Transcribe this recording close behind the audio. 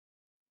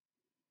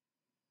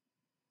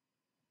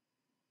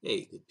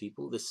Hey, good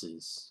people, this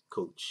is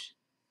Coach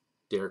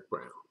Derek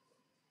Brown.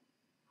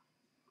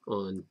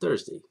 On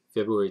Thursday,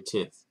 February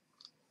 10th,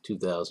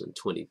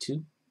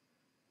 2022,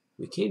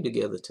 we came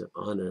together to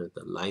honor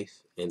the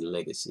life and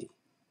legacy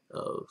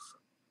of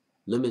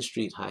Lemon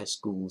Street High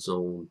School's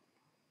own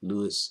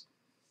Lewis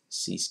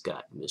C.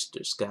 Scott.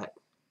 Mr. Scott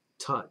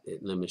taught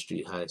at Lemon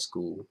Street High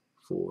School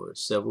for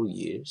several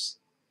years,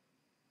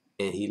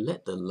 and he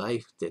let the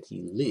life that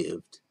he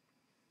lived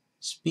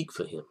speak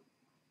for him.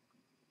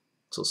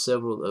 So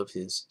several of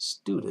his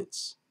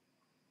students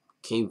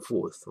came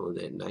forth on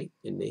that night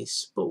and they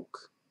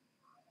spoke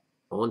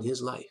on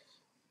his life.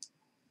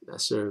 I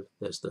served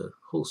as the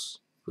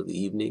host for the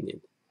evening, and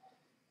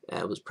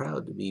I was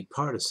proud to be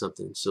part of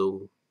something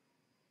so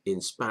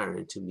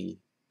inspiring to me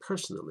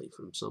personally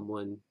from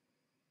someone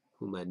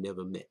whom I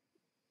never met.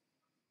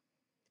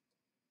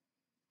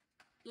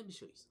 Let me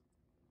show you something.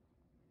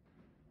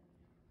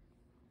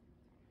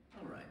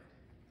 All right.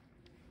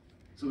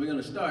 So we're going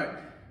to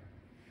start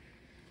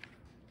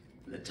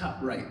in the top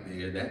right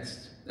there.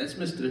 That's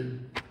Mr.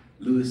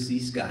 Lewis C.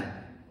 Scott.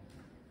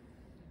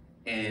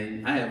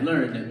 And I have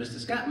learned that Mr.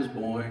 Scott was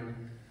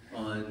born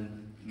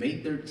on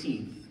May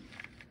 13th,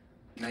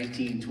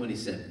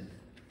 1927.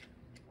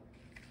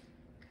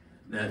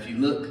 Now, if you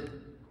look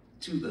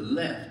to the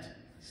left,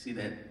 see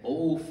that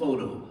old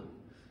photo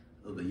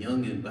of a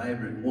young and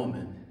vibrant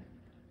woman.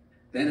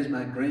 That is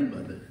my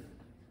grandmother.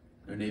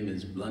 Her name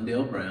is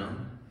Blundell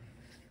Brown,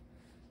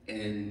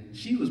 and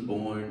she was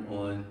born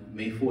on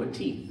May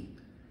 14th,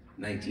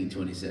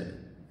 1927.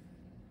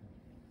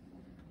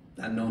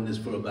 I've known this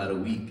for about a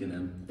week, and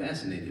I'm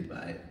fascinated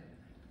by it.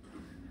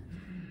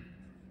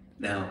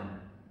 Now,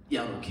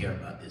 y'all don't care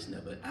about this now,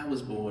 but I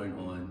was born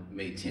on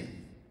May 10th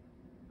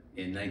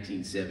in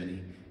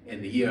 1970,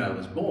 and the year I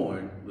was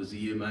born was the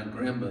year my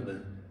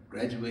grandmother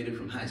graduated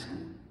from high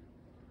school.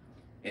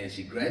 And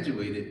she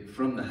graduated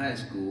from the high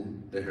school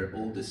that her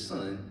oldest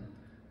son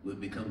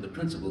would become the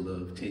principal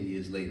of 10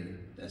 years later.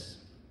 That's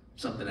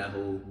something I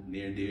hold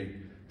near and dear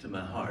to my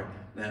heart.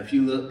 Now, if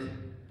you look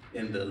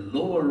in the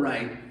lower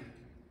right,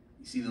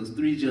 you see those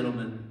three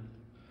gentlemen.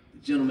 The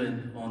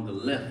gentleman on the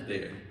left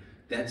there,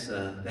 that's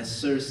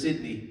Sir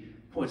Sidney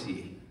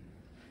Poitier.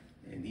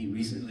 And he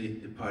recently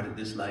departed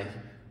this life,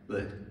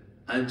 but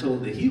I'm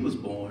told that he was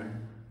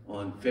born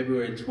on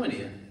February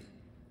 20th,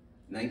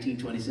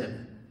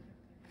 1927.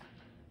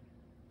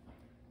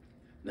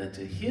 Now,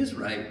 to his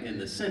right in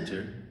the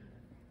center,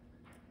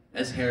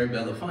 that's Harry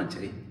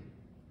Belafonte.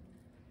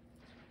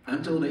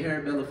 I'm told that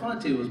Harry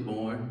Belafonte was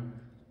born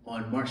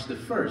on March the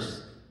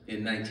 1st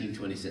in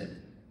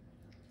 1927.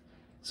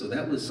 So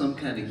that was some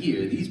kind of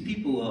year. These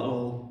people are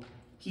all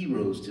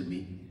heroes to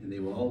me, and they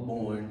were all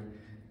born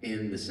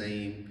in the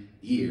same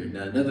year.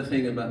 Now, another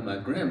thing about my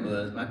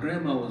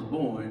grandma was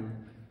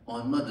born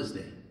on Mother's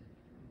Day.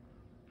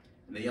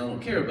 And y'all don't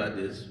care about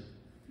this,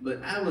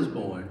 but I was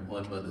born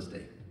on Mother's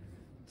Day.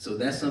 So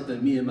that's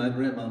something me and my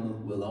grandmama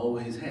will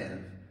always have.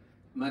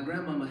 My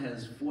grandmama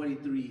has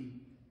 43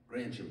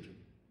 grandchildren,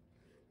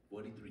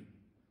 43.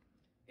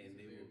 And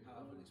they were a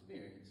powerful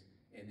experience.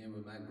 And then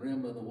when my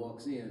grandmother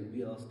walks in,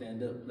 we all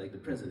stand up like the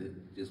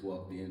president just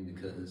walked in,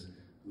 because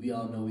we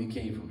all know we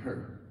came from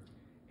her.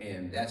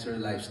 And that's her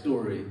life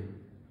story,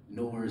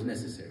 no words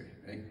necessary,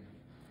 right?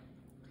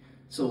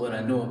 So what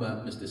I know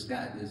about Mr.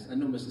 Scott is, I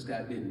know Mr.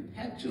 Scott didn't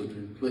have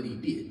children, but he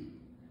did.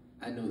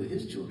 I know that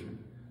his children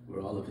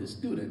were all of his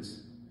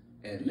students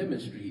at Lemon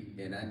Street,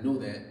 and I know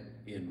that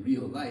in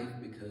real life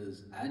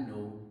because I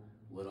know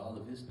what all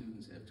of his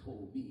students have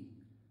told me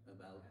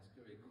about. Ask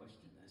her a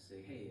question. I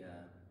say, hey,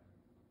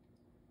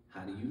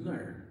 how do you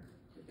learn?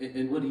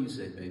 And what do you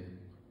say, baby?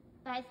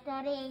 By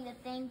studying the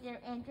things you're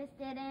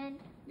interested in.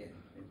 Yeah,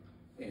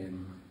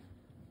 and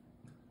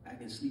I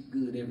can sleep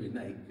good every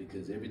night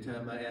because every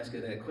time I ask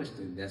her that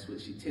question, that's what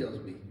she tells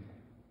me.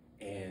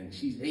 And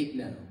she's 8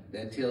 now.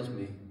 That tells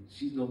me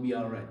she's gonna be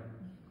all right,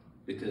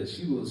 because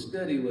she will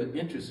study what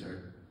interests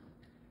her,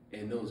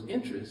 and those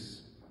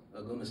interests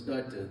are going to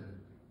start to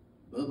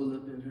bubble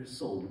up in her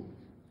soul,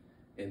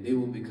 and they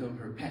will become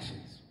her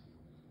passions.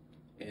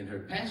 And her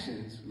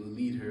passions will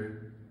lead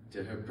her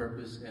to her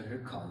purpose and her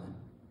calling,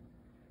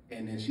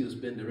 and then she'll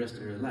spend the rest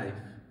of her life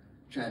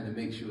trying to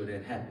make sure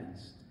that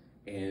happens.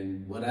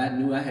 And what I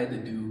knew I had to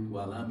do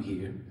while I'm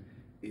here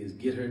is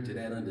get her to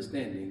that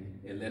understanding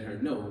and let her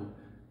know,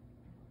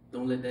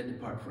 don't let that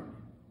depart from you.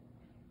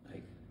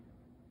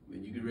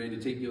 When you get ready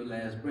to take your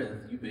last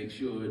breath, you make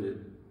sure that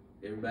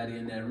everybody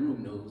in that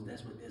room knows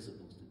that's what they're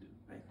supposed to do,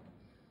 right?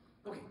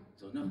 Okay,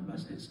 so enough about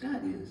that.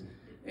 Scott is,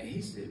 and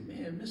he said,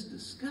 man, Mr.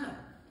 Scott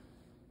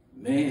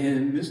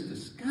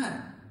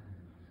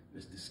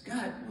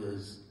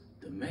was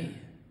the man.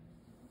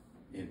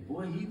 And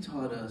boy, he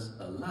taught us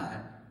a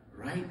lot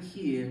right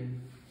here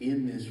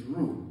in this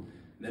room.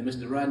 Now,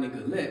 Mr. Rodney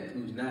Gillette,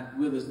 who's not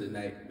with us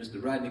tonight,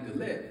 Mr. Rodney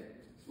Gillette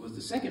was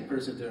the second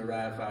person to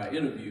arrive for our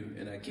interview,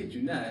 and I kid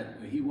you not,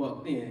 when he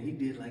walked in, he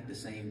did like the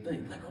same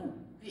thing. Like, oh,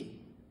 hey,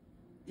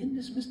 isn't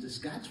this Mr.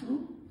 Scott's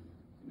room?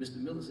 Mr.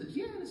 Miller says,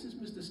 yeah, this is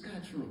Mr.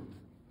 Scott's room.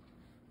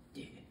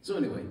 Yeah. So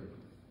anyway,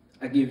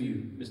 I give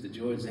you Mr.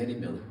 George Zadie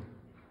Miller.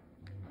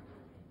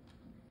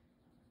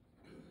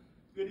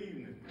 Good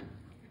evening.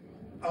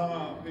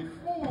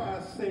 Before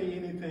I say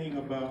anything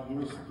about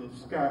Mr.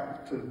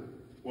 Scott,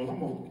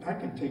 I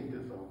can take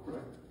this off,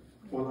 right?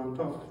 While I'm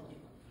talking,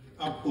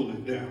 I'll pull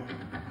it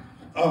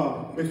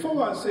down.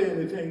 Before I say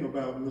anything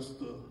about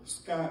Mr.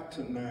 Scott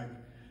tonight,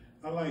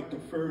 I'd like to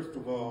first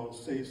of all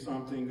say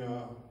something.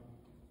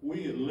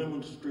 We at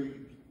Lemon Street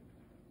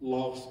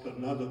lost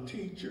another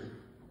teacher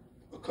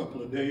a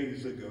couple of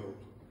days ago,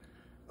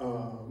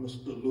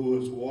 Mr.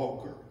 Lewis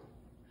Walker.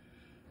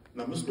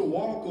 Now, Mr.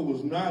 Walker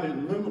was not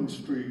at Lemon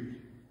Street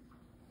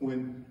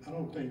when I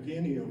don't think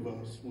any of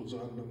us was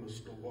under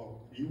Mr.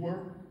 Walker. You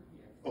were?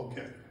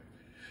 Okay.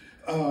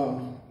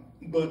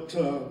 But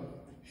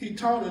he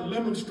taught at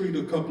Lemon Street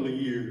a couple of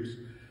years,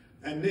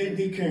 and then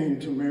he came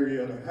to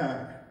Marietta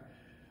High.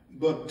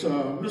 But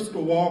Mr.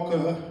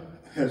 Walker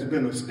has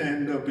been a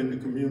stand-up in the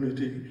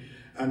community.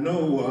 I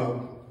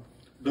know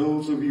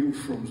those of you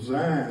from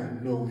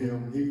Zion know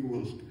him.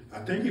 I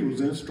think he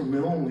was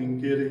instrumental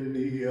in getting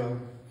the,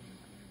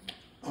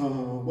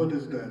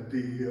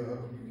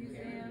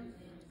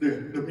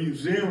 the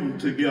museum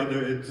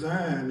together at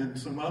Zion and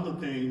some other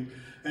things.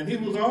 And he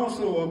was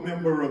also a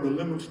member of the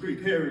Lemon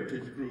Street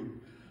Heritage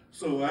Group.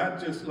 So I'd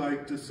just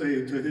like to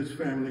say to his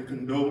family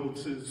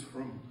condolences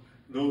from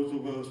those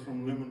of us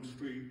from Lemon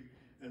Street,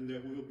 and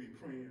that we'll be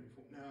praying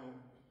for. Now,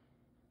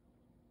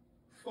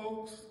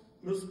 folks,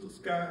 Mr.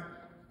 Scott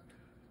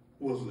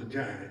was a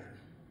giant.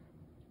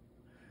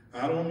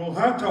 I don't know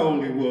how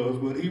tall he was,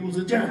 but he was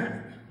a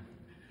giant.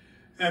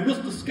 And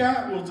Mr.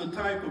 Scott was the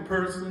type of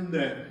person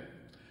that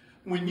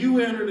when you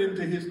entered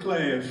into his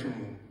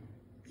classroom,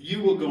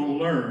 you were going to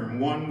learn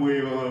one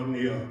way or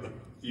the other.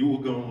 You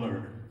were going to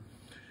learn.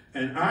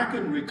 And I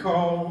can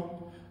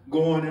recall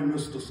going in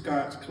Mr.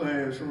 Scott's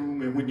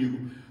classroom,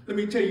 and let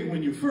me tell you,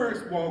 when you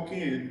first walk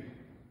in,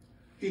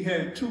 he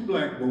had 2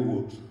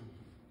 blackboards,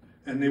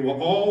 and they were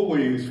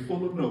always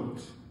full of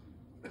notes.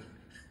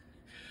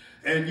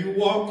 And you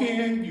walk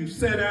in, you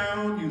sit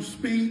down, you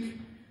speak,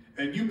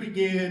 and you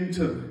begin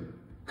to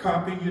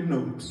copy your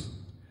notes.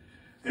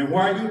 And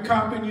while you're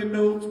copying your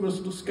notes,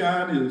 Mr.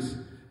 Scott is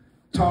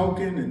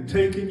talking and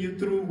taking you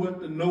through what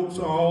the notes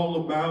are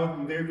all about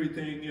and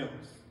everything else.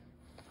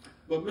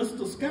 But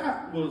Mr.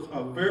 Scott was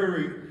a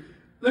very,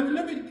 let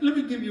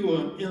me give you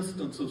an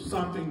instance of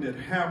something that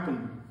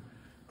happened.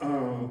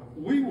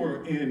 We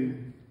were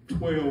in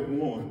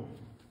 12-1,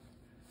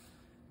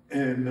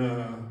 and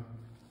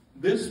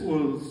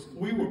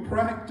we were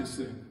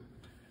practicing,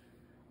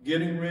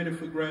 getting ready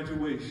for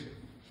graduation.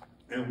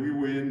 And we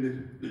were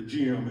in the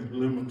gym at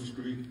Lemon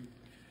Street,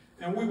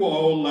 and we were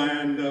all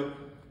lined up,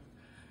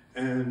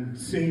 and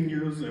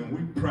seniors, and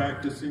we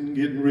practicing,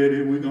 getting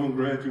ready. We're gonna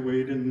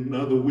graduate in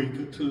another week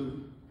or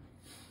 2.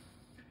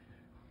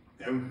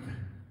 And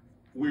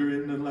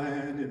we're in the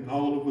line, and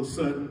all of a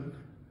sudden,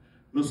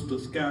 Mr.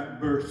 Scott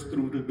burst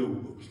through the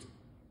doors.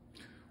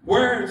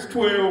 Where is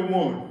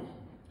 12-1?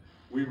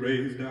 We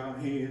raised our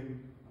hand.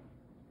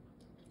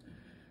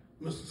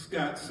 Mr.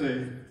 Scott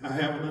said, I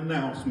have an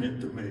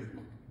announcement to make.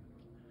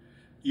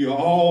 You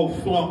all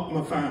flunked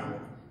my final.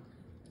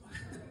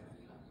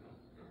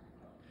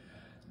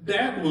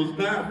 That was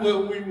not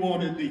what we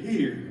wanted to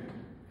hear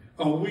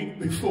a week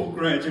before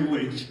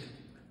graduation.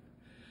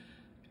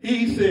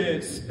 He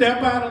said,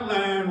 step out of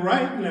line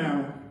right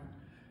now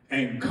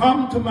and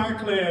come to my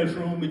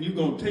classroom, and you're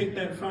going to take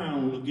that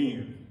final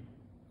again.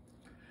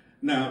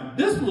 Now,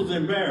 this was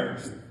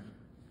embarrassing.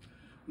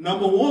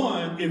 Number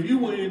one, if you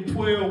were in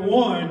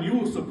 12-1, you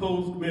were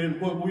supposed to be in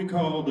what we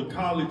call the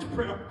college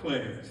prep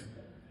class.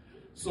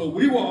 So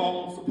we were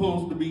all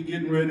supposed to be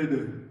getting ready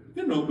to,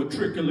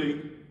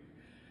 matriculate.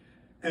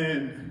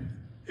 And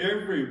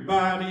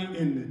everybody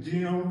in the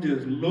gym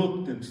just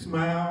looked and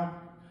smiled.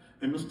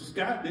 And Mr.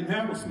 Scott didn't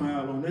have a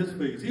smile on his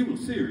face. He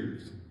was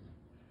serious.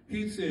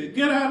 He said,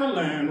 get out of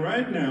line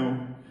right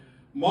now,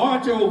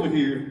 march over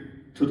here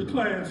to the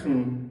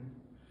classroom,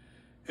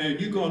 and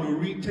you're going to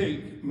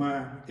retake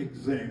my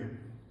exam.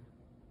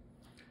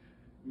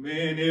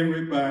 Man,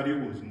 everybody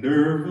was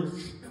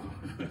nervous.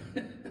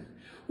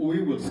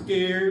 We were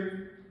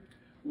scared.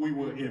 We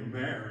were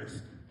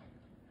embarrassed.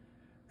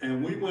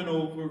 And we went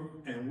over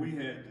and we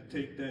had to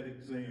take that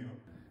exam.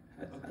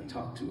 I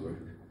talked to her.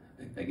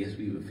 I guess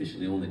we've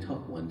officially only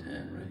talked one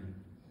time, right?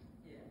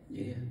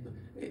 Yeah.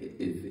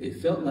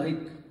 It felt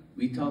like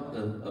we talked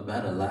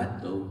about a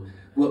lot, though.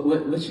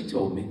 What she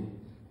told me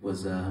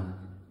was that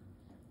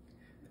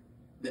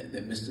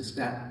Mr.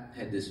 Scott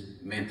had this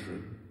mantra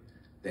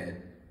that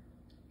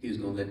he was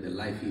going to let the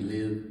life he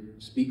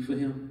lived speak for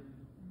him.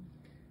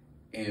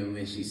 And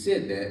when she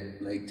said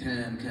that, like,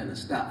 time kind of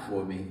stopped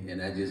for me,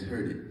 and I just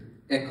heard it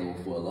echo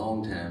for a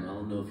long time. I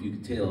don't know if you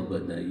could tell,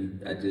 but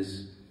I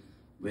just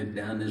went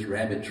down this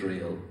rabbit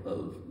trail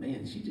of,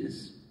 man, she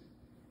just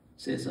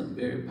said something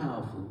very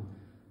powerful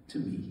to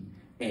me.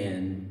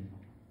 And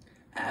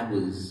I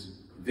was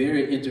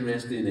very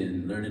interested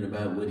in learning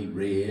about what he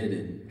read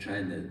and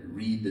trying to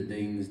read the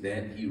things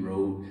that he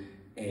wrote.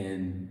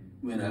 And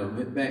when I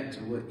went back to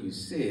what you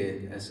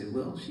said, I said,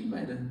 well, she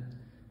might have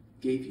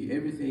gave you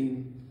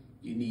everything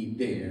you need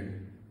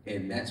there,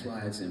 and that's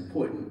why it's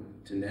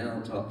important to now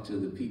talk to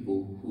the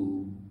people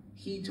who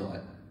he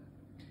taught,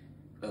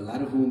 a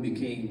lot of whom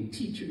became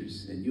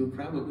teachers, and you'll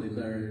probably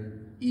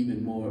learn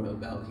even more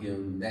about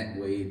him that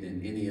way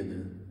than any of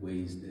the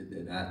ways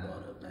that I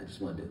thought of. I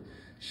just wanted to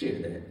share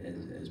that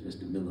as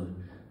Mr. Miller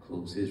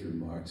closed his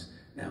remarks.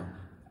 Now,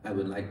 I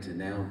would like to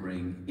now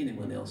bring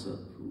anyone else up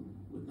who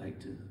would like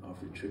to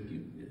offer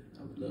tribute. Yeah,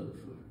 I would love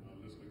for...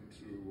 Listening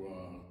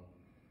to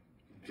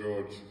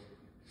George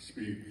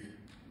speak,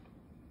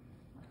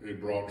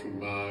 it brought to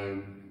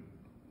mind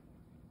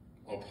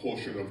a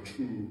portion of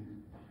two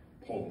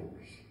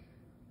poems.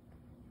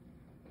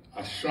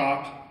 I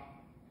shot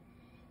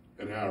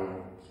an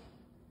arrow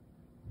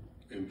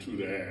into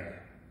the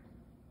air.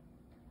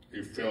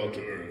 It fell to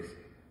earth,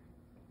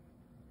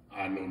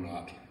 I know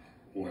not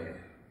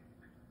where.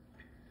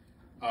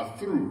 I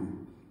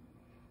threw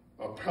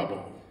a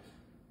pebble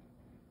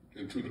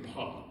into the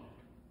pond,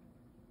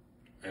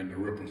 and the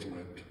ripples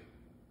went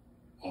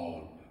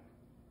on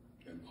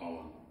and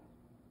on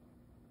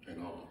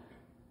and on.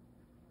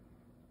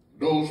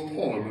 Those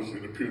poems,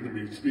 it appeared to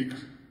me, speak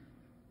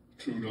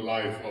to the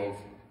life of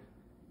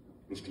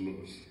Mr.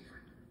 Lewis.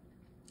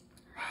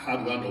 How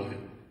did I know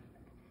him?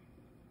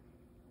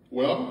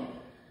 Well,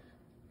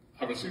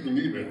 I received an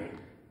email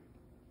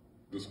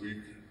this week.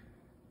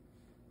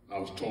 I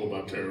was told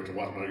by Terry to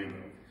watch my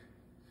email.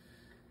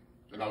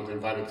 And I was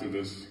invited to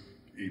this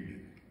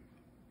evening.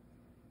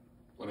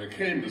 When I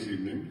came this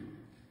evening,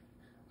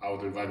 I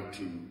was invited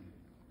to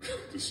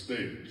the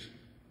stage.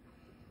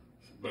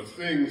 But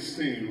things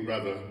seemed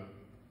rather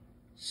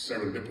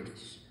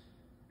serendipitous.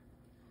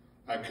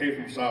 I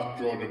came from South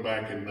Georgia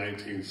back in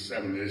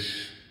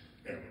 1970-ish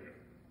area,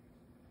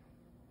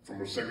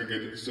 from a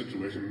segregated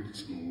situation in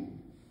school.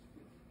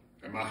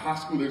 And my high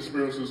school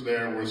experiences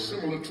there were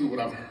similar to what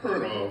I've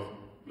heard of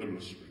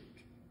Lemon Street.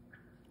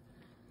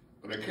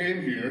 When I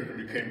came here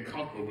and became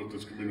comfortable with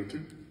this community,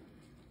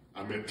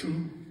 I met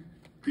two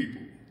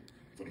people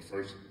for the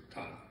first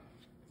time.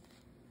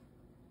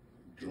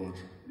 George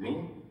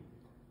Miller,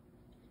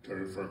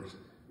 Terry Ferguson.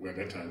 Well, at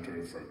that time,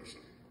 Terry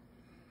Ferguson.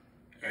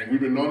 And we've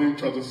been knowing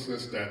each other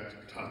since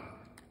that time.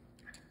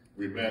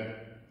 We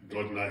met,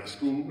 George and I, at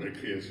school at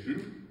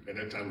KSU. At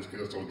that time, it was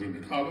Kennesaw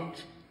Junior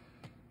College.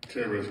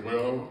 Terry as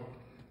well.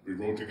 We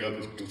rode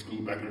together to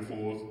school back and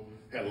forth,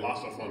 had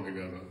lots of fun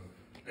together.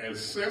 And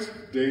since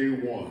day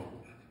one,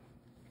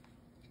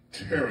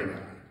 Terry and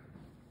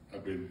I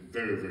have been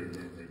very, very,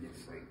 very, very good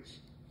friends.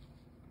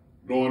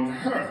 Knowing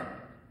her,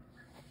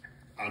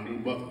 I knew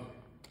mother.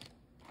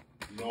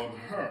 Knowing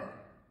her,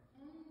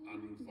 I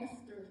knew father.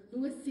 Mr.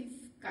 Louis C.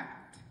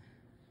 Scott,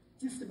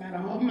 just about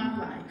all my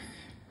life.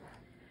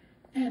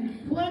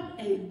 And what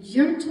a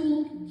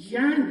gentle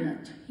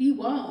giant he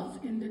was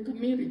in the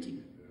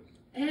community.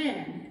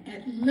 And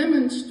at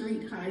Lemon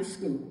Street High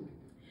School,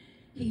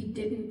 he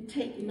didn't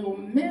take no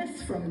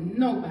mess from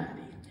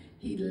nobody.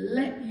 He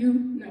let you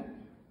know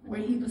where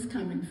he was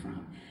coming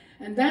from.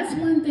 And that's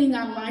one thing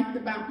I liked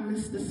about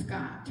Mr.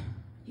 Scott.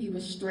 He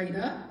was straight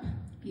up,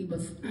 he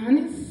was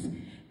honest,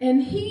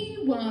 and he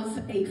was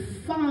a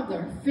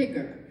father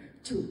figure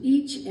to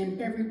each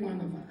and every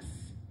one of us.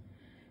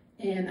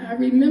 And I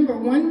remember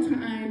one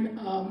time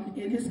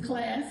in his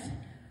class,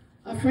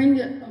 a friend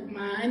of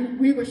mine,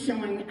 we were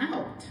showing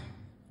out.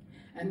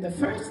 And the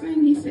first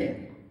thing he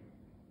said,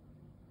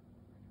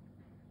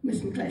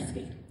 Miss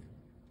McCleskey,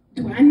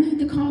 do I need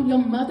to call your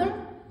mother?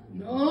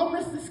 No,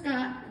 Mr.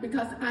 Scott,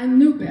 because I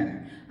knew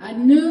better. I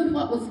knew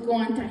what was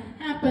going to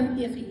happen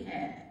if he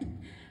had.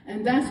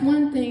 And that's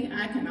one thing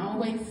I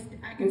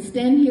can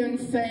stand here and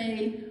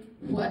say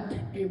what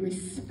a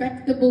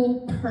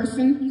respectable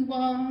person he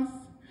was,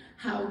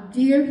 how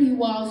dear he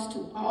was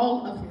to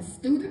all of his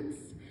students.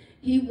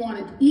 He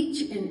wanted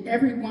each and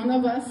every one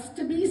of us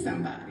to be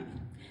somebody.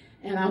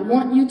 And I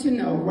want you to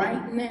know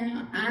right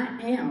now, I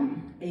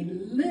am a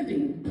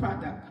living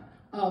product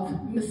of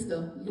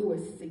Mr.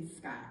 Louis C.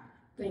 Scott.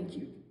 Thank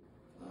you.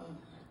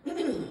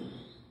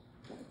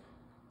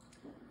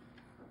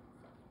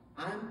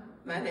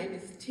 My name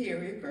is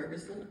Terry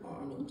Ferguson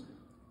Arnold.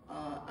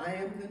 I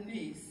am the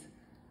niece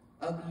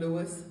of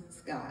Louis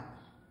Scott.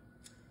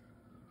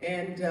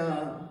 And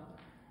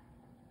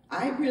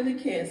I really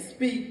can't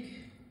speak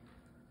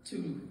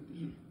to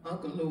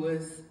Uncle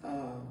Louis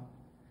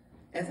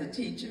as a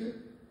teacher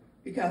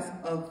because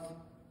of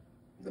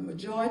the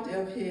majority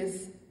of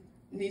his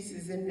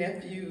nieces and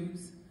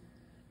nephews.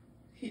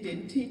 He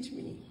didn't teach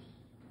me.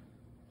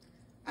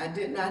 I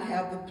did not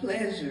have the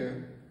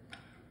pleasure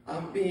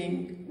of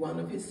being one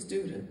of his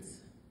students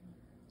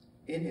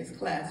in his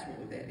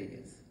classroom, that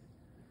is.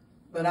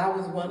 But I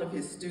was one of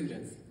his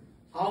students.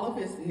 All of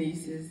his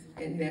nieces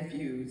and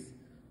nephews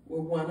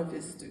were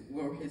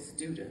his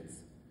students.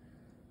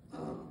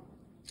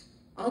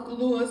 Uncle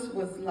Louis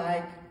was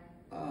like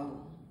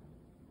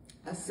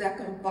a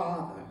second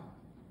father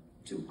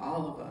to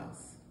all of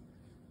us.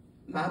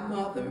 My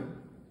mother,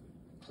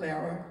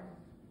 Clara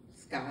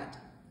Scott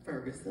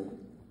Ferguson,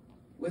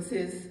 was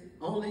his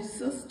only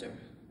sister.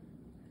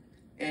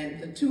 And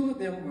the two of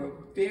them were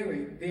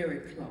very,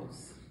 very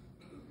close.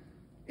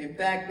 In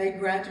fact, they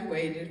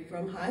graduated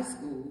from high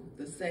school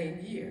the same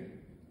year.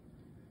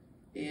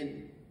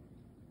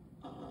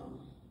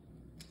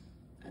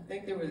 I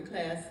think they were the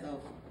class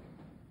of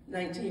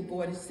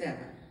 1947.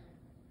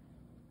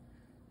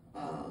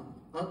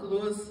 Uncle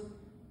Lewis,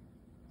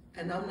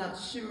 and I'm not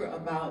sure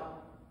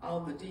about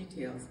all the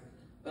details,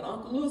 but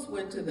Uncle Lewis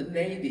went to the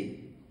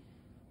Navy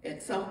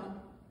at some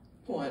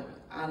point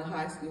out of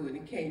high school and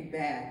he came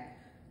back,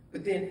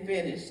 but then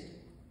finished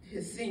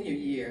his senior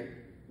year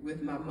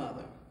with my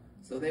mother.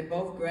 So they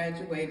both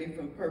graduated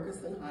from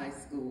Perkinson High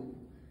School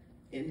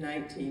in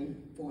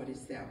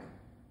 1947.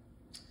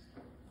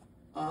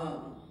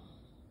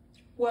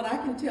 What I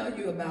can tell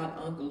you about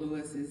Uncle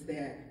Lewis is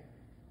that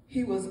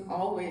he was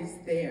always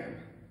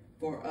there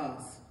for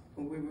us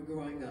when we were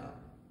growing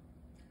up.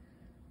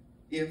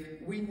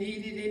 If we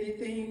needed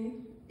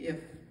anything, if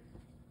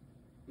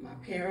my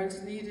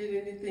parents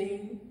needed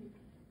anything,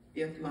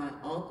 if my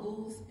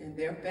uncles and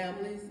their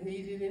families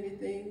needed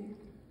anything,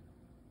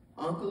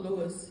 Uncle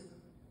Lewis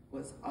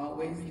was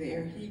always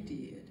there. He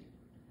did.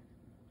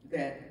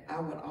 That I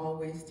would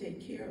always take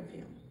care of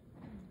him.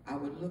 I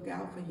would look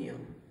out for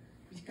him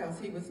because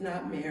he was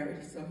not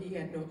married, so he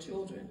had no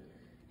children.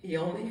 He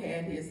only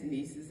had his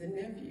nieces and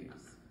nephews.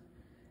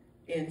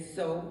 And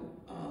so,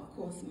 of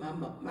course,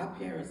 my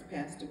parents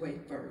passed away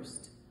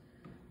first,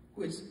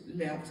 which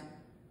left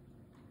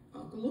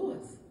Uncle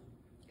Lewis.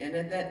 And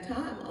at that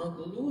time,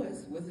 Uncle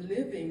Lewis was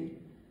living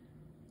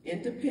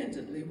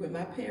independently. When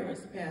my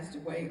parents passed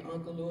away,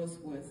 Uncle Lewis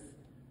was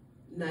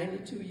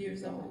 92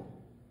 years old.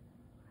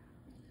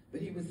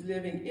 But he was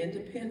living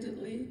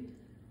independently,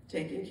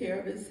 taking care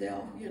of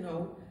himself. You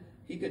know,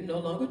 he could no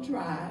longer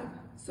drive.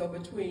 So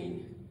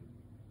between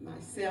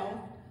myself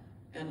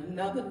and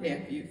another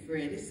nephew,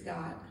 Clyde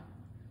Scott,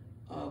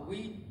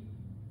 we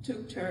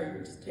took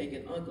turns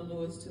taking Uncle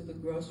Lewis to the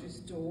grocery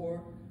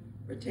store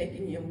or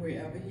taking him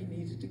wherever he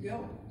needed to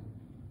go.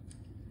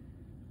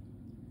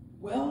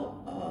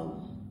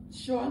 Well,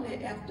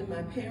 shortly after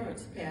my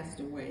parents passed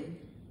away,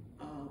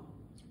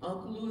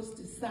 Uncle Lewis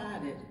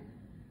decided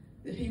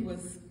that he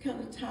was kind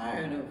of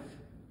tired of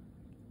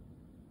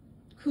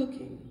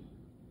cooking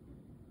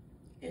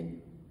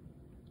and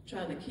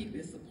trying to keep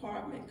his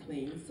apartment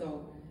clean.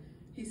 So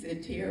he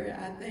said, Terry,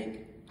 I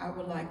think I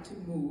would like to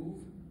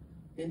move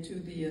into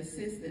the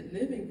assisted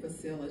living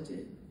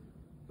facility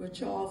where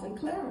Charles and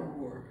Clara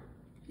were.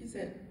 He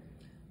said,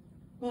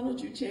 why don't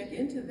you check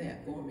into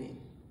that for me?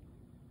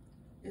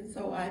 And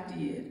so I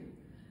did.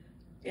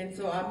 And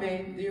so I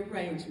made the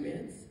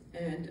arrangements,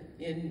 and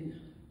in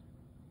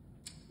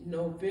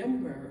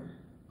November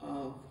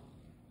of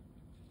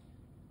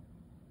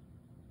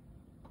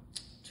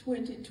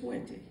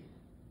 2020,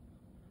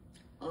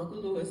 Uncle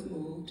Lewis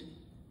moved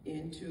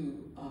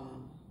into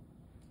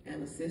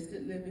an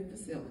assisted living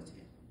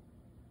facility.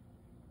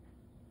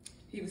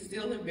 He was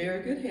still in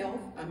very good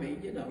health. I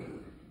mean, you know,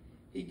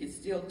 he could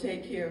still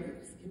take care of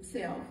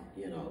himself,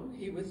 you know.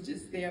 He was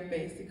just there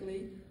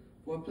basically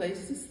for a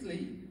place to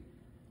sleep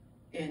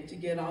and to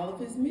get all of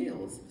his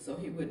meals so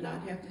he would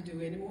not have to do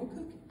any more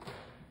cooking.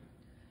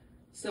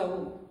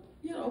 So,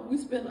 you know, I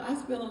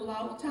spent a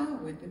lot of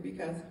time with him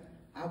because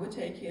I would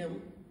take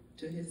him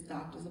to his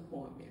doctor's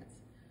appointments.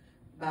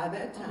 By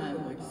that time,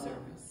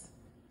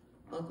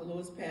 Uncle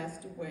Lewis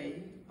passed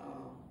away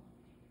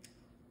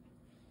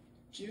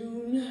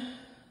June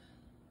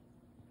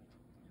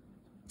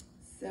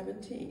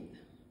 17th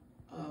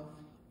of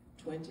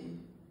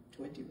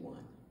 2021.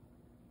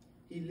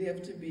 He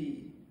lived to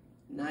be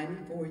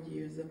 94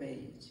 years of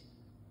age.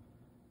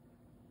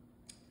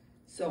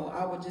 So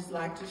I would just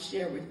like to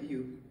share with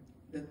you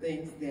the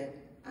things that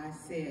I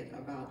said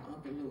about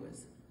Uncle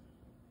Lewis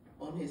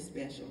on his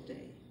special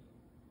day.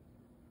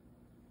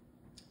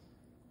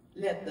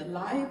 Let the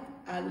life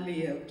I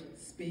lived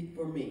speak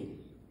for me.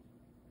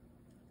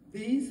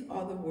 These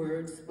are the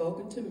words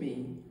spoken to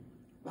me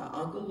by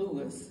Uncle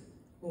Lewis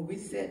when we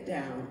sat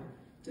down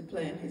to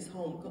plan his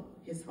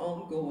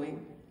homegoing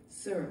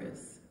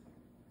service.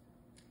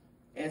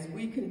 As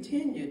we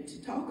continued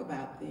to talk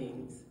about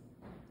things,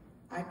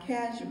 I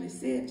casually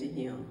said to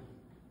him,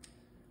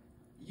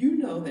 you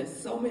know that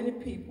so many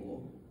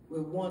people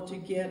will want to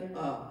get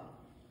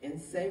up and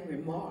say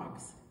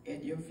remarks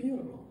at your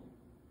funeral.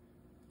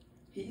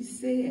 He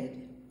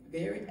said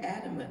very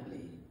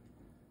adamantly,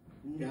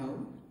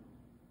 no,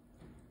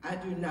 I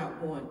do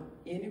not want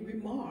any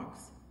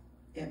remarks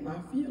at my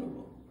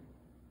funeral.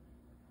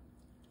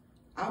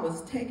 I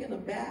was taken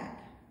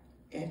aback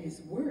at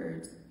his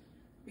words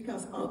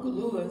because Uncle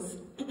Lewis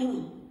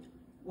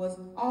was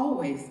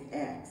always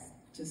asked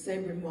to say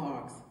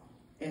remarks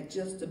at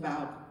just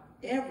about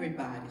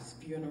everybody's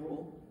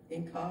funeral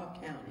in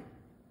Cobb County,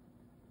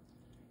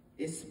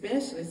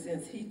 especially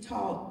since he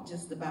taught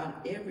just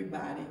about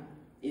everybody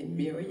in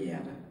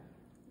Marietta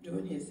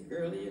during his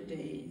earlier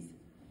days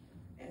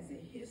as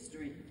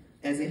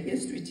a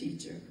history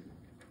teacher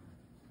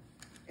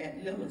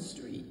at Lemon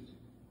Street.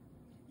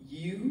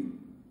 You,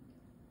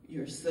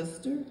 your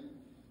sister,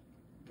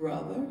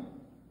 brother,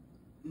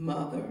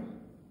 mother,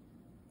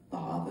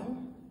 father,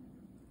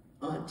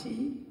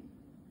 auntie,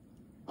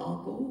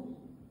 uncle,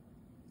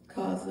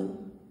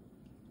 cousin,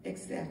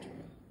 etc.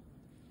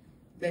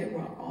 They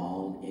were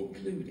all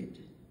included.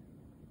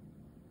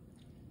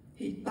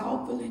 He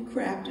thoughtfully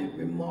crafted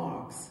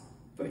remarks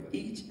for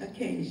each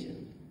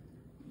occasion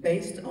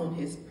based on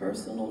his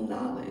personal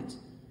knowledge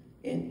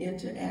and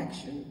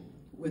interaction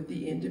with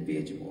the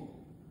individual.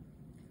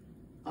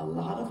 A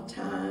lot of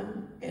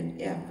time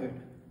and effort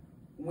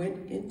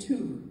went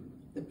into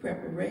the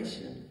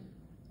preparation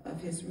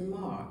of his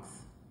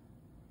remarks.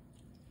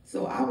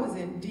 So I was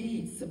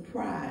indeed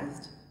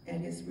surprised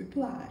at his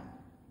reply.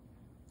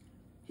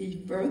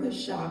 He further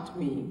shocked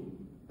me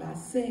by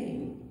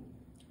saying,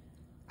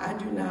 "I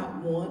do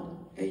not want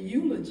a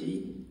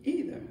eulogy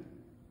either.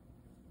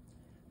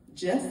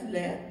 Just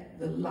let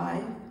the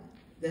life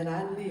that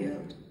I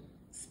lived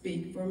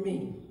speak for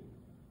me."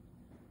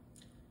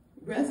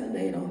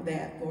 Resonate on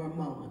that for a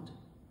moment.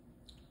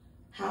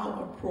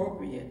 How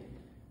appropriate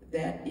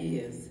that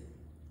is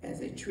as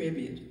a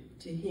tribute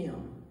to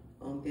him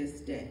on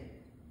this day.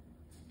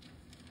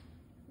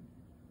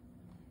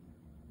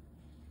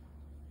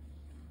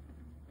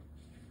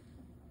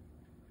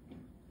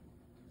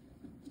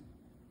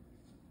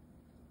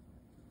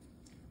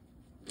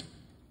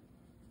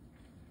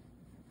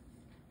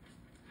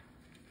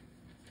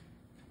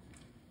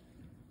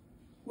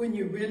 When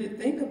you really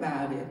think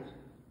about it,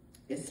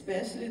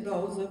 especially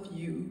those of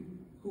you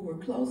who were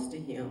close to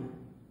him,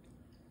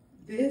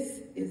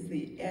 this is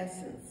the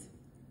essence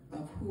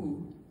of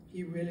who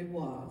he really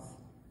was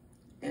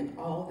and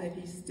all that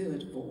he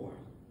stood for.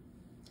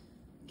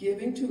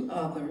 Giving to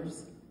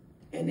others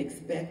and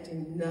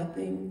expecting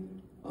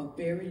nothing or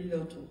very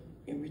little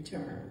in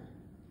return.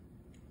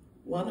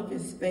 One of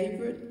his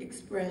favorite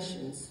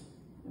expressions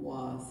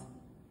was,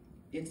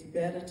 "It's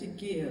better to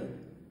give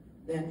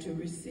than to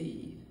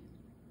receive."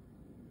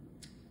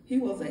 He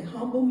was a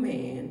humble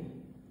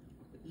man,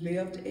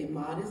 lived a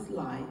modest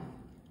life,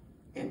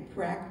 and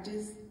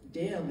practiced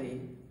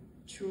daily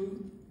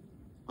truth,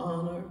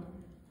 honor,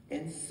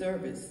 and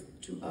service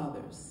to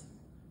others.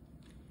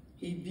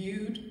 He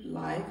viewed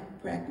life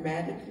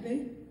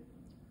pragmatically,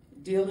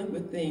 dealing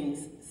with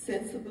things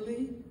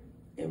sensibly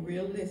and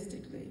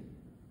realistically,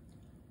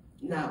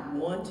 not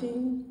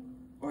wanting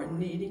or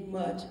needing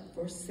much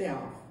for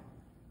self,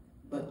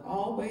 but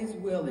always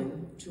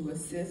willing to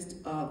assist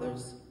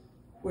others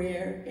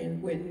where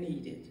and when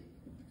needed.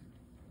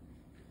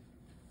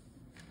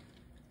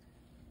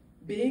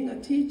 Being a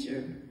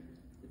teacher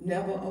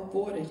never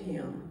afforded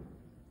him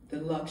the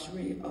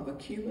luxury of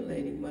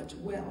accumulating much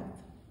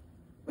wealth,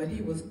 but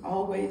he was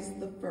always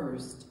the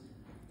first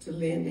to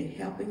lend a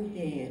helping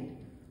hand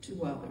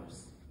to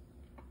others.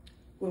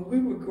 When we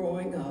were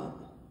growing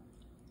up,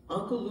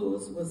 Uncle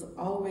Lewis was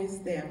always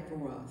there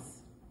for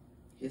us,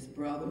 his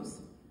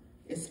brothers,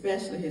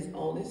 especially his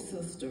only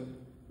sister,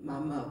 my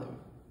mother,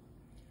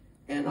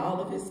 and all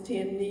of his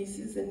 10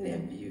 nieces and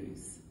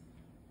nephews.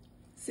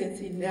 Since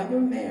he never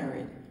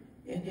married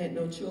and had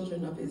no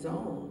children of his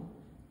own,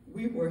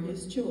 we were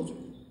his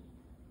children.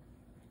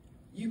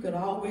 You could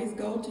always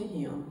go to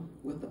him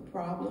with a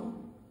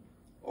problem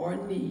or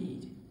a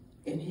need,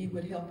 and he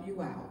would help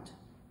you out.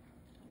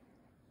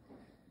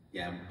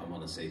 Yeah, I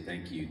want to say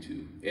thank you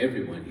to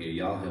everyone here.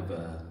 Y'all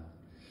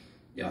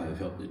have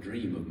helped a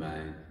dream of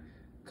mine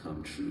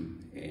come true,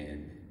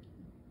 and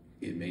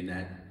it may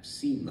not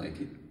seem like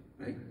it,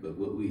 right? But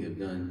what we have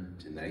done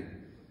tonight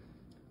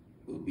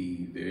will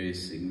be very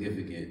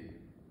significant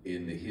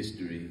in the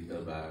history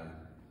of our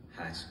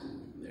high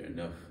school. There are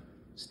enough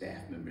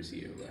staff members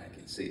here where I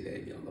can say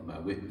that. Y'all are my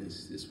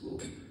witness.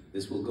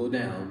 This will go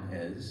down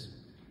as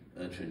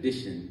a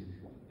tradition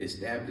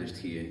established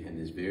here in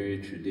this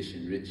very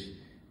tradition-rich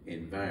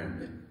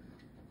environment,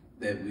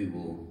 that we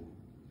will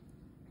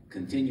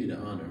continue to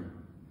honor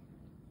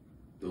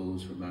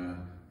those from our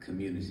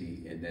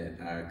community, and that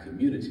our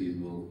community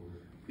will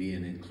be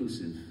an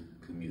inclusive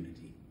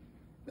community.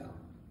 I'll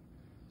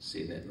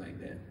say that like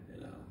that,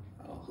 and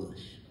I'll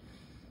hush.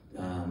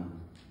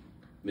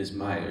 Ms.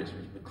 Myers,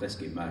 Ms.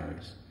 McCleskey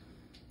Myers,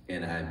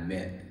 and I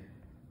met.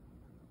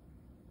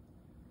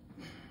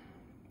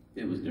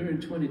 It was during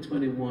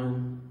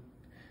 2021.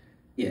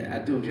 Yeah,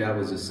 I told you I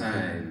was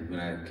assigned, when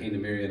I came to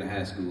Marietta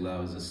High School, I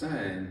was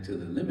assigned to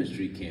the Lemon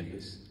Street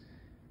campus.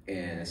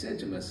 And I said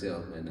to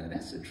myself, man, now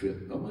that's a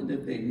trip. I wonder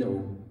if they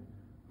know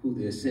who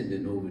they're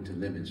sending over to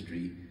Lemon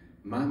Street.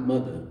 My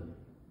mother,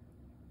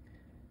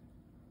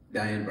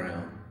 Diane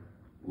Brown,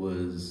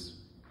 was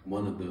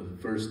one of the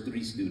first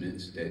 3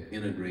 students that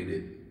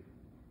integrated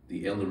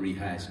the Ellery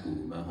High School,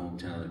 my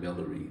hometown of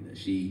Ellery. Now,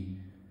 she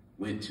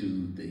went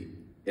to the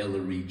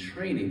Ellery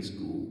Training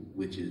School,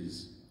 which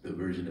is the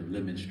version of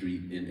Lemon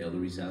Street in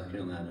Ellery, South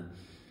Carolina.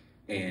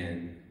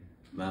 And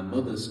my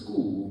mother's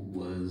school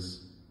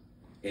was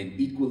an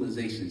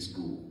equalization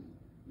school.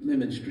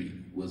 Lemon Street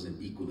was an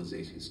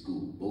equalization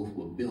school. Both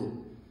were built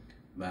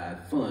by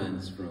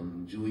funds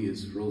from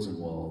Julius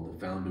Rosenwald, the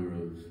founder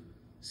of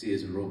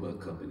Sears and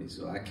Roebuck Company.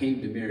 So I came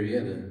to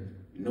Marietta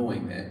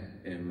knowing that,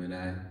 and when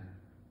I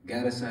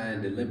got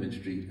assigned to Lemon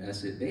Street, I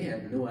said, they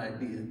have no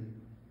idea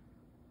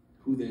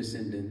who they're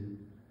sending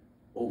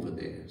over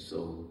there.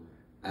 So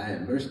I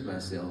immersed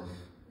myself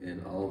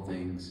in all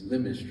things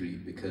Lemon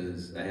Street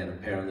because I had a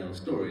parallel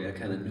story. I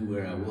kind of knew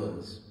where I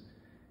was.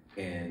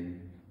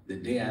 And the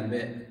day I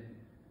met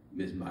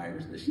Ms.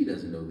 Myers, now she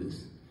doesn't know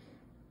this,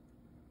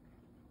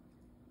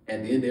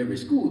 at the end of every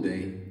school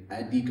day,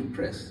 I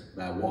decompressed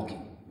by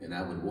walking. And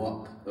I would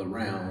walk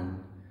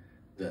around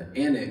the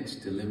annex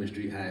to Lemon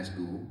Street High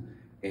School.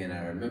 And I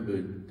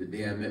remember the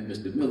day I met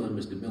Mr.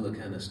 Miller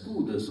kind of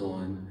schooled us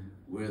on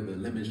where the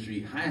Lemon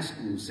Street High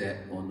School sat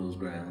on those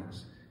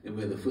grounds and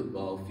where the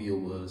football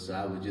field was. So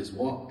I would just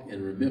walk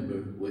and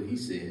remember what he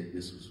said.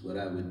 This was what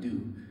I would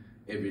do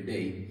every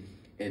day.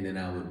 And then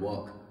I would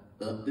walk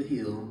up the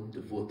hill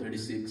to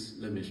 436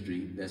 Lemon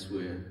Street. That's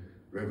where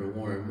Reverend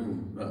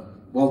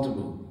Walter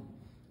Moon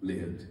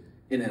lived.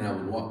 And then I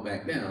would walk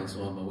back down.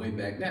 So on my way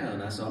back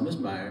down, I saw Miss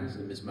Myers,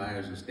 and Miss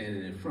Myers was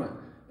standing in front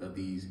of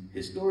these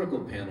historical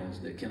panels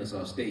that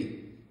Kennesaw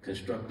State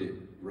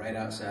constructed right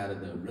outside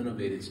of the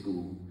renovated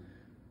school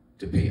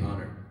to pay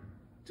honor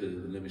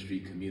to the Lemon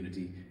Street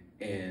community.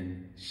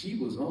 And she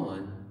was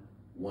on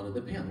one of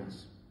the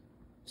panels.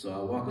 So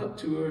I walk up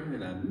to her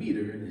and I meet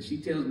her, and she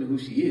tells me who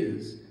she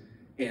is.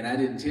 And I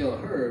didn't tell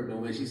her, but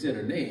when she said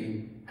her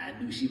name, I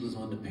knew she was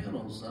on the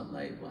panel. So I'm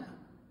like, wow,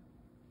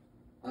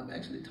 I'm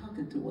actually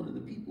talking to one of the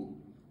people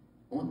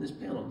on this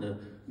panel. Now,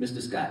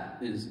 Mr. Scott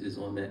is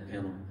on that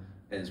panel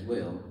as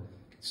well.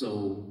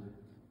 So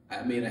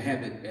I made a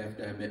habit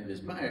after I met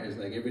Ms. Myers,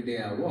 like every day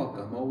I walk,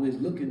 I'm always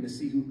looking to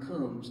see who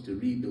comes to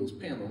read those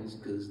panels,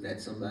 because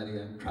that's somebody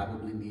I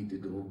probably need to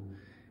go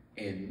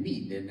and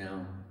meet. And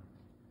now,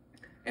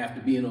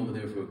 after being over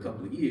there for a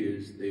couple of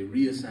years, they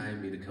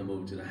reassigned me to come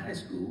over to the high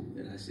school.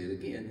 And I said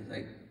again,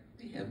 like,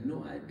 they have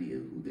no idea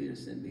who they're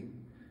sending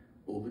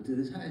over to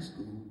this high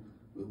school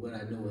with what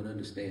I know and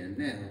understand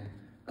now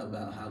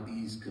about how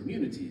these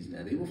communities,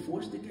 now they were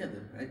forced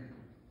together, right?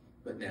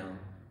 But now,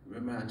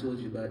 remember I told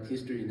you about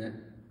history not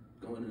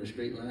going in a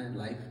straight line?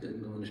 Life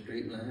doesn't go in a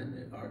straight line.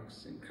 There are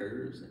arcs and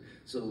curves.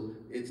 So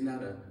it's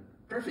not a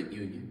perfect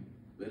union,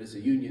 but it's a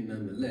union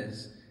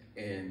nonetheless.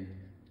 And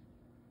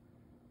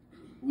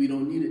we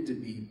don't need it to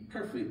be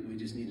perfect, we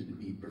just need it to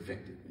be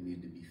perfected. We need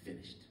it to be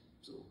finished.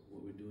 So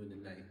what we're doing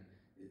tonight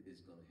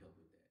is going to help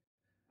with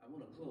that. I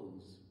want to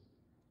close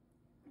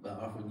by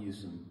offering you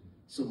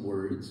some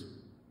words,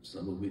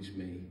 some of which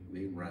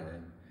may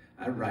rhyme.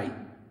 I write,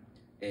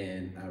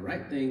 and I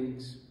write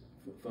things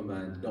for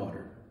my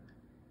daughter.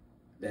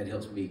 That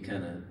helps me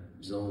kind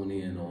of zone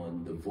in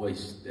on the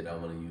voice that I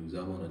want to use.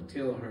 I want to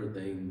tell her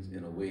things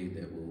in a way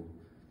that will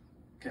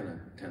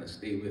kind of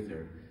stay with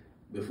her.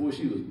 Before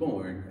she was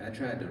born, I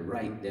tried to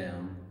write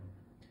down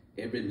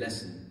every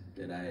lesson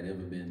that I had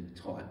ever been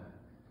taught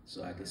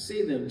so I could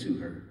say them to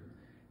her.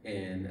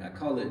 And I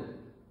call it,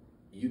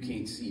 You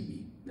Can't See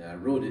Me. Now, I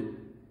wrote it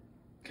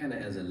kind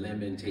of as a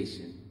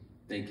lamentation,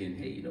 thinking,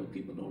 hey, you know,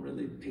 people don't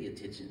really pay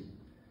attention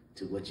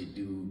to what you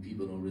do.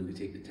 People don't really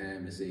take the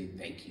time to say,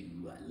 thank you,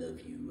 I love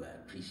you, I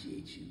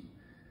appreciate you,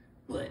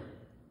 but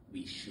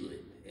we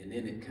should. And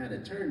then it kind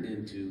of turned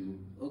into,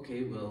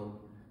 okay,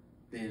 well,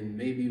 then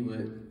maybe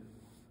what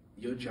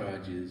your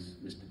charge is,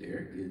 Mr.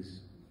 Derrick, is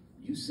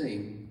you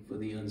sing for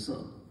the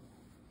unsung.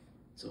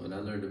 So when I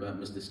learned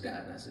about Mr.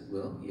 Scott, I said,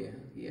 well, yeah,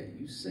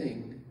 you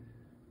sing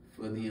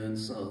for the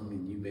unsung,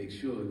 and you make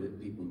sure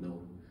that people know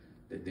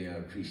that they are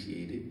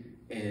appreciated,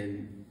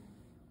 and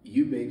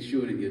you make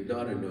sure that your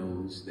daughter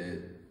knows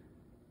that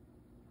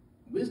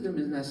wisdom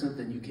is not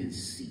something you can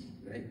see,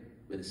 right?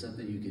 But it's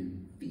something you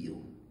can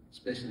feel,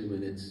 especially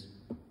when it's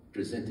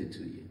presented to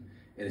you,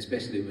 and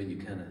especially when you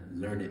kind of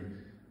learn it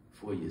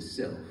for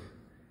yourself.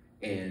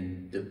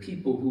 And the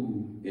people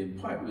who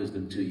impart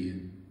wisdom to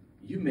you,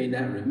 you may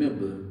not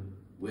remember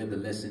where the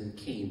lesson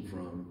came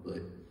from,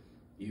 but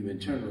you've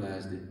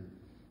internalized it,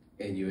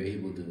 and you're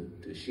able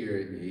to share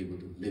it, and you're able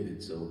to live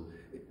it. So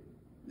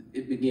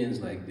it begins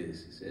like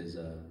this. It says,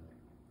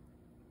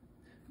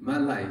 my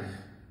life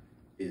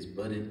is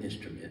but an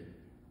instrument,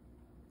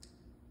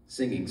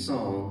 singing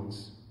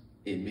songs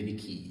in many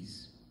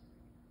keys,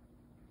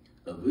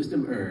 of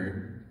wisdom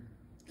earned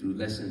through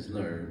lessons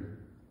learned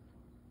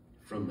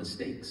from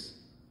mistakes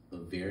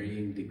of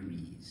varying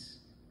degrees.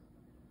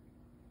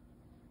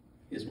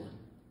 Here's one.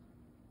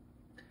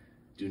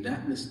 Do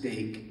not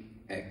mistake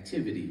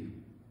activity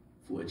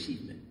for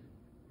achievement.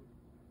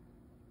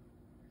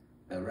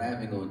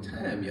 Arriving on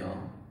time,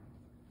 y'all,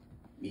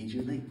 means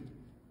you're late.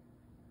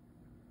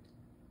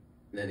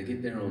 Now, to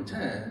get there on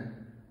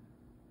time,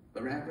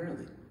 arrive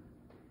early.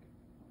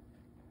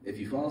 If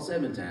you fall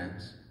 7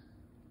 times,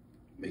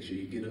 make sure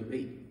you get up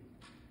 8.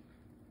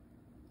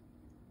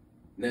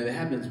 Now, if it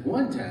happens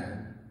 1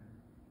 time,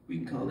 we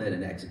can call that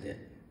an accident.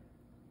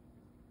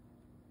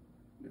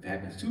 If it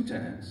happens 2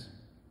 times,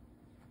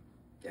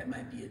 that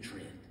might be a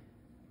trend.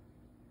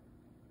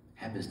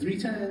 Happens 3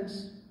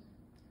 times,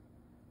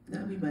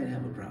 now we might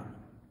have a problem.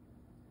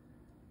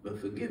 But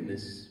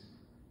forgiveness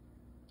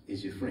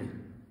is your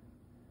friend.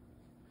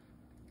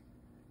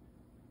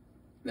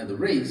 Now, the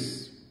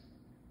race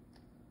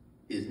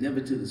is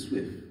never to the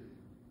swift.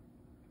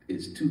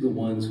 It's to the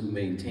ones who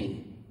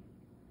maintain.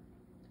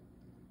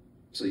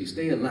 So you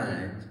stay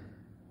aligned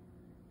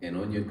and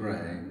on your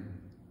grind,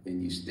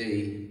 and you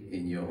stay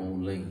in your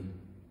own lane.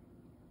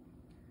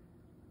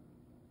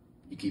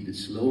 You keep it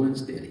slow and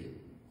steady.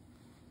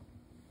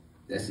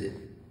 That's it.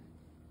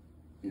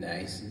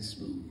 Nice and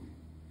smooth.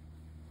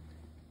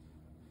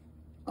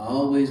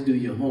 Always do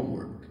your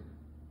homework.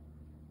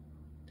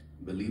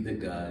 Believe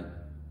that God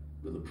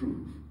will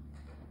approve.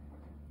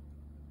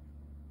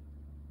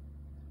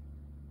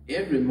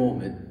 Every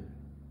moment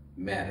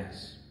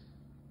matters.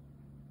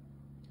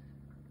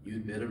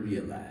 You'd better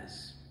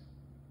realize.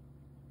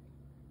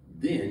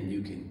 Then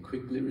you can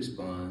quickly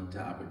respond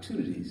to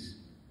opportunities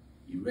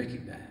you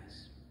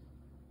recognize.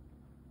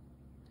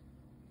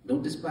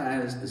 Don't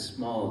despise the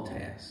small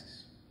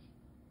tasks.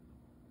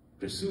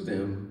 Pursue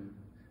them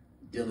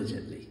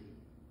diligently.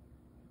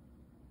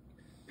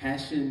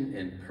 Passion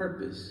and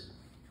purpose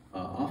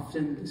are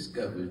often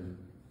discovered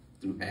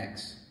through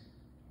acts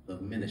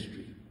of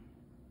ministry.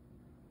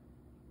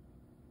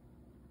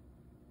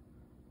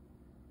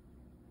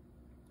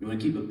 You want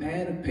to keep a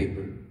pad of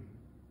paper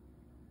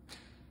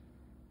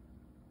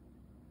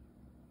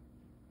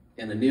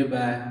and a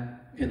nearby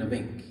pen of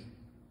ink.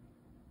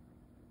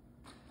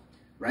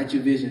 Write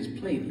your visions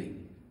plainly.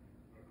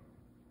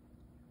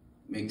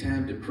 Make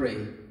time to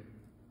pray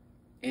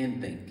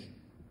and think.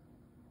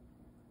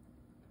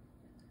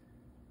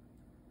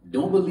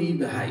 Don't believe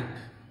the hype.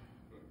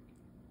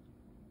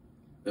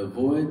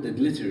 Avoid the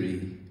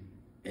glittery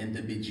and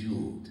the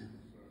bejeweled.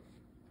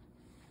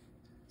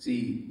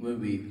 See,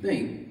 when we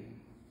think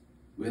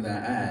with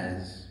our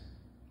eyes,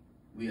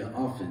 we are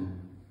often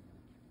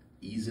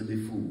easily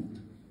fooled.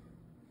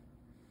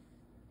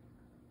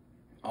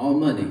 All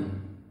money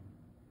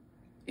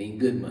ain't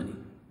good money.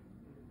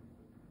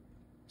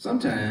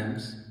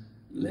 Sometimes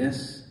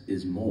less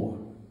is more.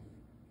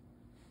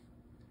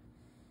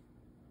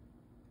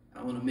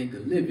 I want to make a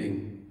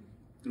living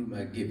through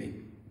my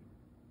giving.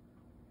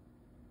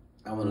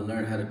 I want to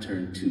learn how to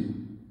turn 2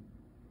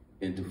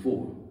 into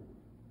 4.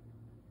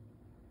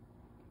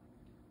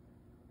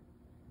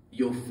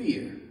 Your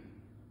fear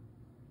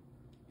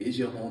is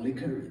your only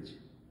courage.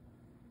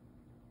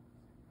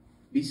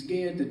 Be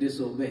scared to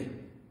disobey.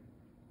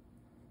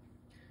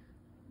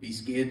 Be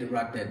scared to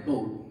rock that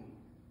boat,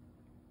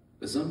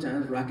 but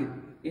sometimes rock it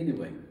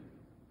anyway.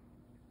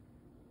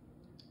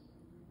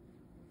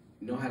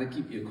 Know how to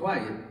keep you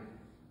quiet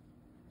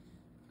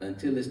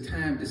until it's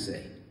time to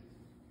say.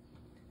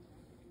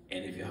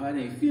 And if your heart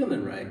ain't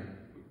feeling right,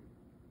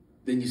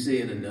 then you say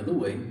it another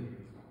way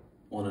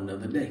on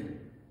another day.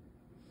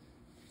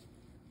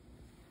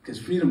 Because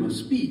freedom of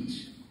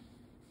speech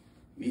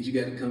means you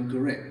got to come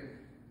correct.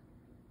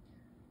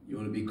 You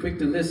want to be quick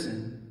to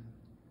listen,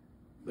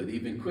 but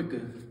even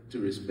quicker to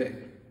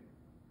respect.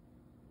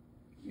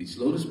 Be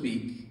slow to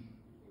speak,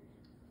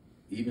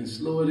 even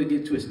slower to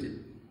get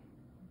twisted.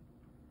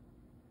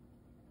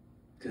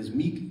 Because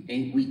meek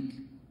ain't weak,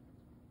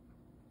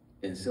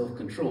 and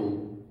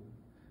self-control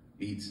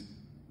beats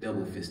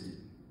double-fisted.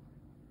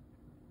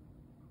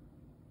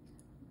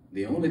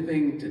 The only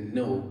thing to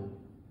know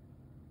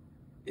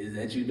is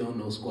that you don't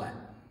know squat.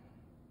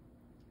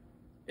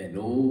 And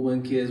no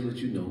one cares what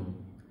you know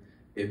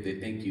if they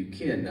think you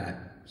care not,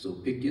 so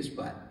pick your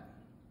spot.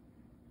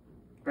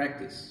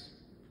 Practice,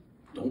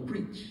 don't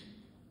preach.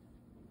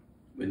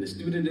 When the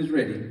student is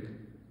ready,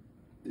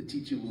 the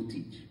teacher will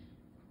teach.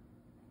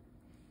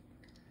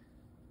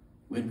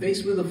 When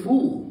faced with a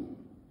fool,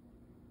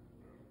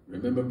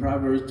 remember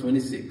Proverbs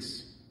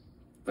 26,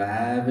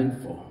 5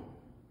 and 4.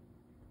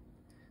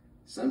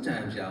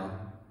 Sometimes, y'all,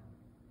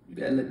 you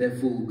gotta let that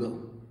fool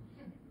go.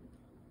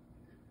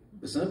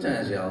 But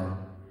sometimes, y'all,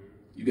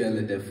 you gotta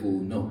let that fool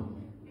know.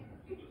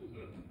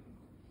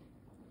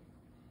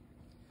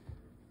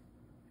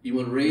 You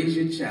want to raise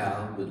your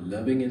child with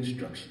loving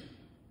instruction.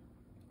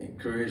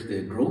 Encourage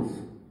their growth,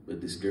 but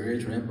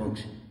discourage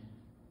rambunctious.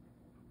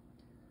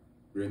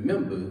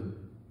 Remember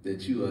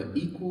that you are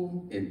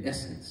equal in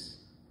essence,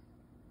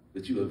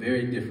 but you are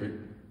very different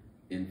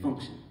in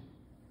function.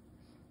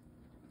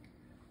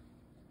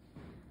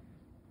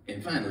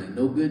 And finally,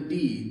 no good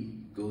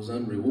deed goes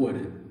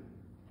unrewarded,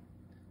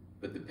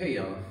 but the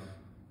payoff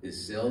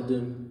is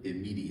seldom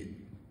immediate.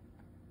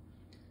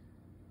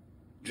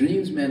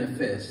 Dreams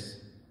manifest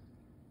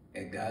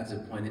at God's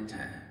appointed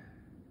time.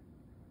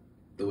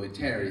 Though it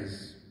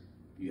tarries,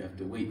 you have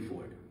to wait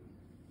for it.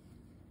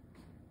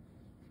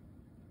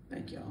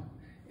 Thank y'all.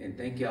 And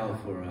thank y'all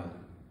for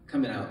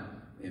coming out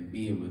and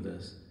being with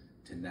us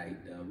tonight.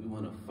 We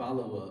want to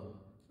follow up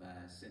by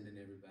sending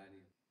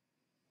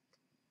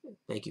everybody.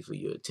 Thank you for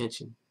your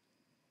attention.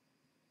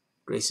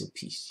 Grace and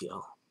peace,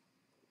 y'all.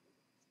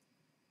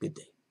 Good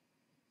day.